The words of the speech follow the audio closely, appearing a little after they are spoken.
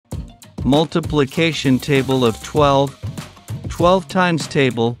Multiplication table of 12. 12 times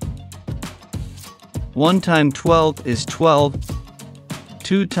table. 1 times 12 is 12.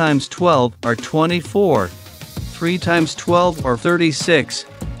 2 times 12 are 24. 3 times 12 are 36.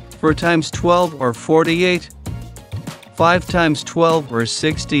 4 times 12 are 48. 5 times 12 are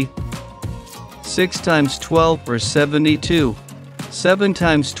 60. 6 times 12 are 72. 7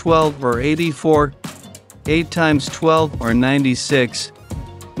 times 12 are 84. 8 times 12 are 96.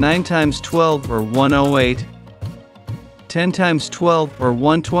 9 times 12 are 108. 10 times 12 are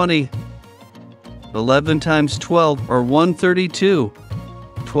 120. 11 times 12 are 132.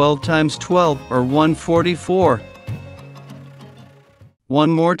 12 times 12 are 144.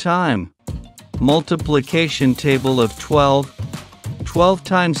 One more time. Multiplication table of 12. 12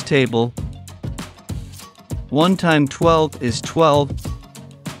 times table. 1 times 12 is 12.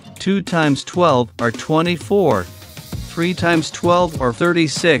 2 times 12 are 24. 3 times 12 are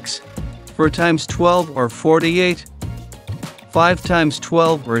 36. 4 times 12 are 48. 5 times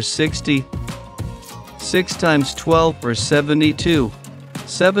 12 are 60. 6 times 12 are 72.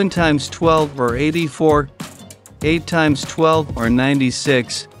 7 times 12 are 84. 8 times 12 are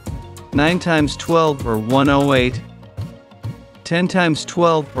 96. 9 times 12 are 108. 10 times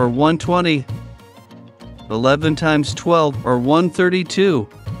 12 are 120. 11 times 12 are 132.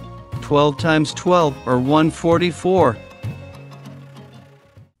 12 times 12 are 144.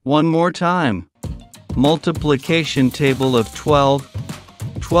 One more time. Multiplication table of 12.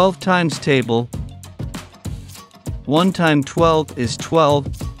 12 times table. 1 times 12 is 12.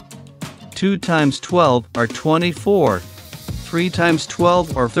 2 times 12 are 24. 3 times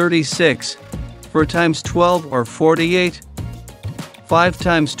 12 are 36. 4 times 12 are 48. 5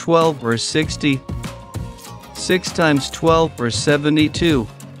 times 12 are 60. 6 times 12 are 72.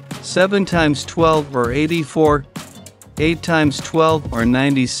 7 times 12 are 84. 8 times 12 are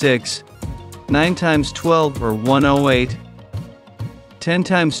 96. 9 times 12 are 108. 10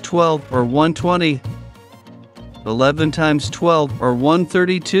 times 12 are 120. 11 times 12 are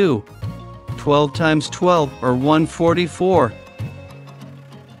 132. 12 times 12 are 144.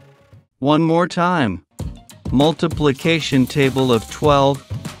 One more time. Multiplication table of 12.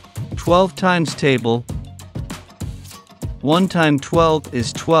 12 times table. 1 times 12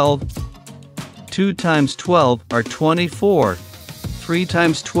 is 12. 2 times 12 are 24. 3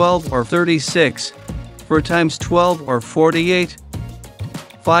 times 12 are 36. 4 times 12 are 48.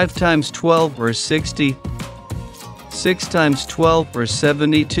 5 times 12 are 60. 6 times 12 are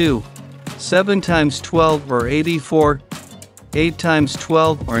 72. 7 times 12 are 84. 8 times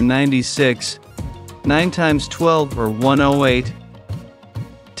 12 are 96. 9 times 12 are 108.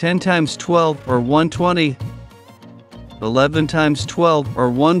 10 times 12 are 120. 11 times 12 are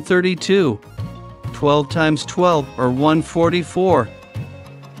 132. 12 times 12 are 144.